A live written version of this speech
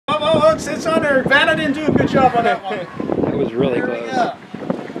folks. It's on there. Vanna didn't do a good job on that one. That was really There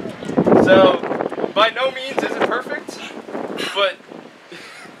close. So, by no means is it perfect, but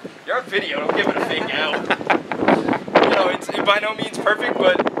you're on video, don't give it a fake out. You know, it's by no means perfect,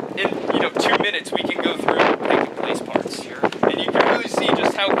 but in 2 minutes we can go through pick and place parts. And you can really see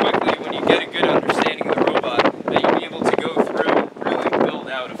just how quickly, when you get a good understanding of the robot, that you'll be able to go through, really build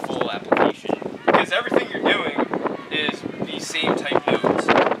out a full application. Because everything you're doing is these same type nodes.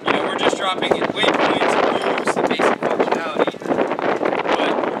 You know, we're just dropping in waypoints and moves, the basic functionality.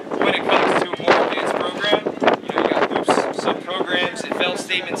 But when it comes to a more advanced program, you know, you got loops, subprograms, if else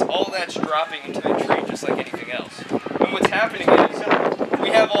statements, all that's dropping into the tree just like anything else. And what's happening is, we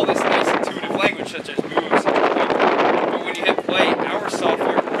have all this nice intuitive language such as moves, but when you hit play, our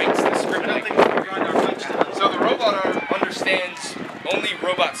software writes the script language. So the robot arm understands only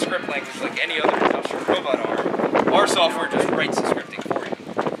robot script language like any other industrial robot arm. Our software just writes the scripting for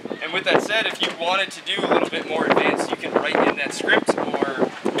you. And with that said, if you wanted to do a little bit more advanced, you can write in that script or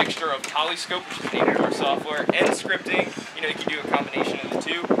mixture of polyscope, which is the name of our software, and scripting. You know, you can do a combination of the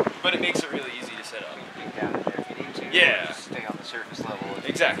two, but it makes it really easy to set up. You can dig down in there if you need to. Yeah. Just stay on the surface level.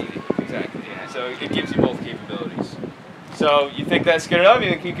 Exactly. Yeah. So it gives you both capabilities. So you think that's good enough? You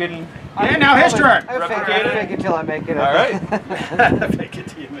think you can? Yeah, now his turn. I fake it till I make it. All right. Fake it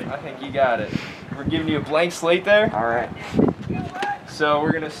till you make it. I think you got it. We're giving you a blank slate there. All right. So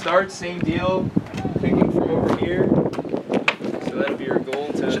we're gonna start same deal, picking from over here. So that'll be your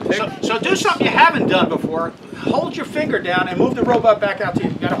goal to pick. So do something you haven't done before. Hold your finger down and move the robot back out to you.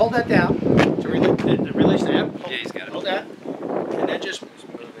 You gotta hold that down to release the amp. Yeah, he's got it. Hold that, and then just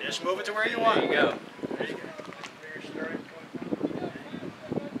move it to where you want. There you go.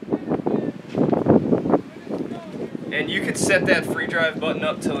 And you could set that free drive button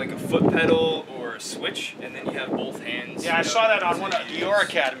up to like a foot pedal or a switch, and then you have both hands. Yeah, I saw that on one of your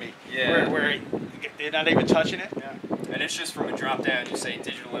Academy. Yeah. Where you're not even touching it. Yeah. And it's just from a drop down, you say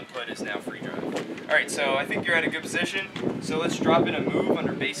digital input is now free drive. Alright, so I think you're at a good position. So let's drop in a move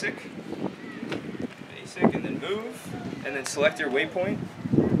under basic. Basic, and then move. And then select your waypoint.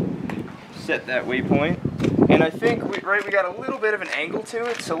 Set that waypoint. And I think, we got a little bit of an angle to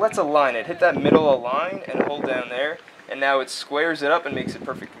it, so let's align it. Hit that middle align and hold down there. And now it squares it up and makes it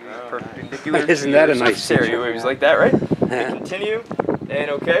perfectly perpendicular. Isn't that a nice stereo waves like that, right? Continue,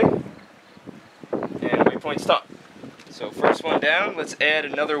 and okay. And waypoint stop. So first one down, let's add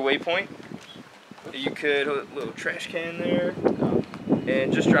another waypoint. You could, a little trash can there,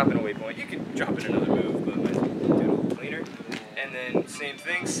 and just drop in a waypoint. You could drop in another move, but might do it a little cleaner. And then same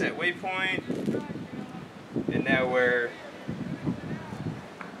thing, set waypoint. And now we're,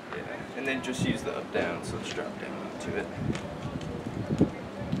 and then just use the up down, so let's drop down to it. A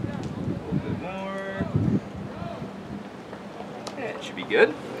little bit more. And it should be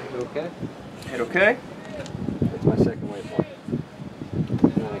good. Okay. Hit okay. That's my second waypoint.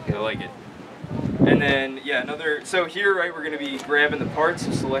 I like it. And then, yeah, another, so here, right, we're going to be grabbing the parts,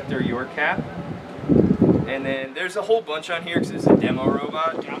 so select your cap. And then there's a whole bunch on here because it's a demo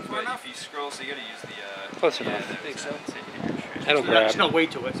robot. But if you scroll, so you got to use the, Close enough. I think so. That'll grab. There's no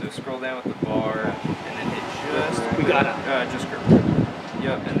weight to it. So scroll down with the bar, and then hit just. We got it. Just grip.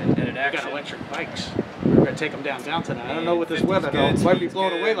 Yep, and then edit We action. got electric bikes. We're gonna take them downtown tonight. I don't know what this weather though. It might be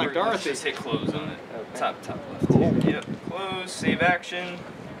blown away like Dorothy. Just hit close on it. Okay. Top left. Cool. Yep. Close. Save action.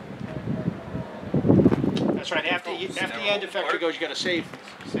 That's right. After the end effector goes, you got to save.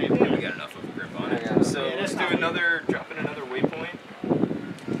 Yeah, we got enough of a grip on it. So Yeah, let's do another. Drop in another waypoint.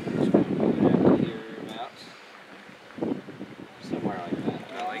 Somewhere like that.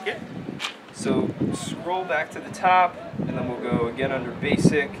 I like it. So scroll back to the top, and then we'll go again under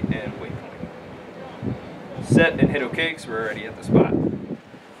basic and waypoint. Set and hit OK because we're already at the spot.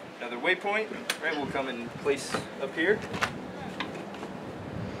 Another waypoint, right? We'll come in place up here.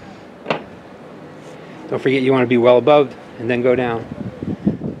 Don't forget you want to be well above and then go down.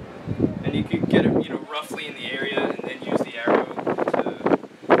 And you can get it, roughly in the area, and then use the arrow to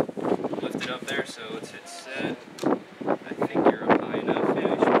lift it up there. So let's hit set. I think you're up high enough. Yeah,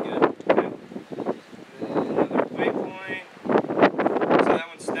 you should be good. Okay. Another waypoint. So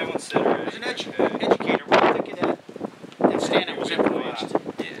that one's set already. As an educator, what do you think of that standard was improvised?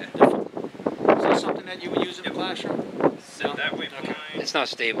 Yeah. Is that something that you would use in the classroom? Set that waypoint. It's not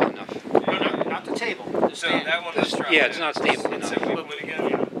stable enough. No, not the table. The So stand. that one was dropped. Yeah, it's not stable enough. Set waypoint again.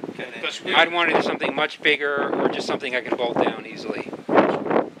 Okay, then. I'd want either something much bigger or just something I can bolt down easily.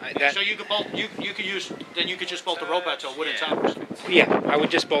 So you could bolt. You could use. Then you could just bolt the robot to a wooden top. Yeah, I would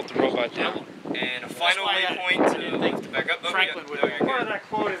just bolt the robot down. And a final why I waypoint didn't think to back up. Franklin would. Part Part of that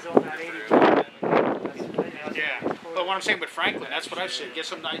quote is on that 80. Yeah, but what I'm saying with Franklin, that's what I've said. Get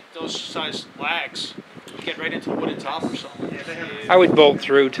some those size lags. Get right into the wooden top or something. I would bolt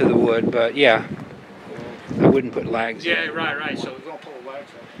through to the wood, but yeah, I wouldn't put lags. Yeah, right. So we won't pull the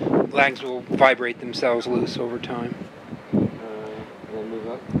lags out. Lags will vibrate themselves loose over time. And then move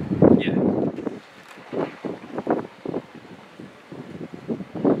up. Yeah.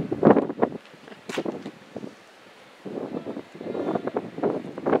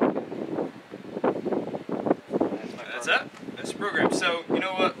 That's it. That's the program. So, you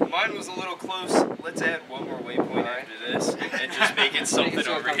know what? Mine was a little close. Let's add one more waypoint after this and just make it something so it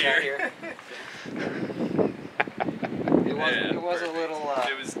over comes out here. It was a little.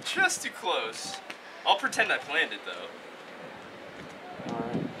 It was just too close. I'll pretend I planned it though.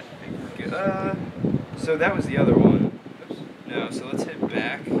 Alright. I think we're good. So that was the other one. Oops. No, so let's hit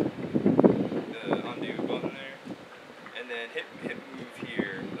back. The undo button there. And then hit move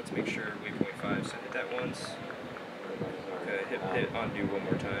here. Let's make sure waypoint 5. So hit that once. Okay, hit undo one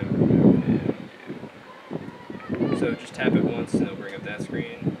more time. And undo. So just tap it once and it'll bring up that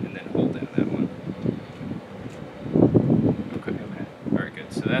screen. And then hold down that one. Okay. Alright,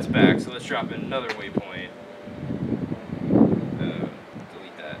 good. So that's back. So let's drop in another waypoint.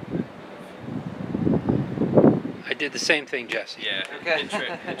 Delete that. I did the same thing, Jesse. Yeah, Okay. hit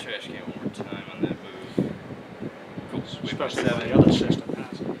trash can one more time on that move. Cool. Waypoint Especially when 7. the other system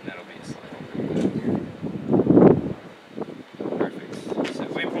has it. That'll be a slide. Perfect. Set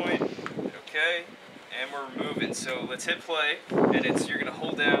waypoint. Okay. And we're moving. So let's hit play. And you're going to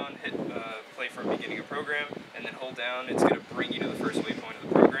hold down, hit play from beginning of program, and then hold down. It's going to bring you to the first waypoint of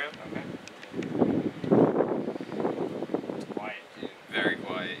the program. Okay. It's quiet. Very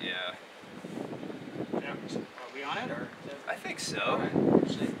quiet, yeah. Yeah. Are we on it or? I think so. Alright,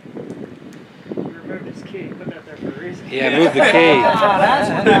 see. You removed his key. Put that there for a reason. Yeah, move the Oh, key. that's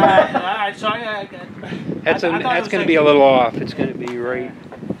it. Alright, sorry. That's I thought it that's was going to like- be a little off. It's going to be right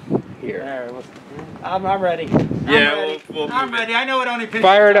here. Alright, well, I'm ready. Yeah, we'll move I'm it. ready. I know it only pictures.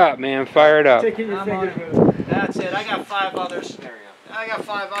 Fire it up, man. Fire it up. Taking your I'm fingers on with it. That's it. I got 5 others. There we go. I got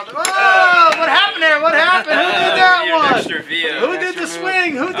 5 others. Oh, what happened there? What happened? Who did that You're an one? extra via. Who did the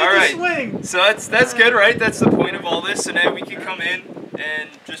swing? Who did All right. the swing? So that's good, right? That's the point of all this. So now we can come in and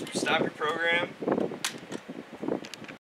just stop your program,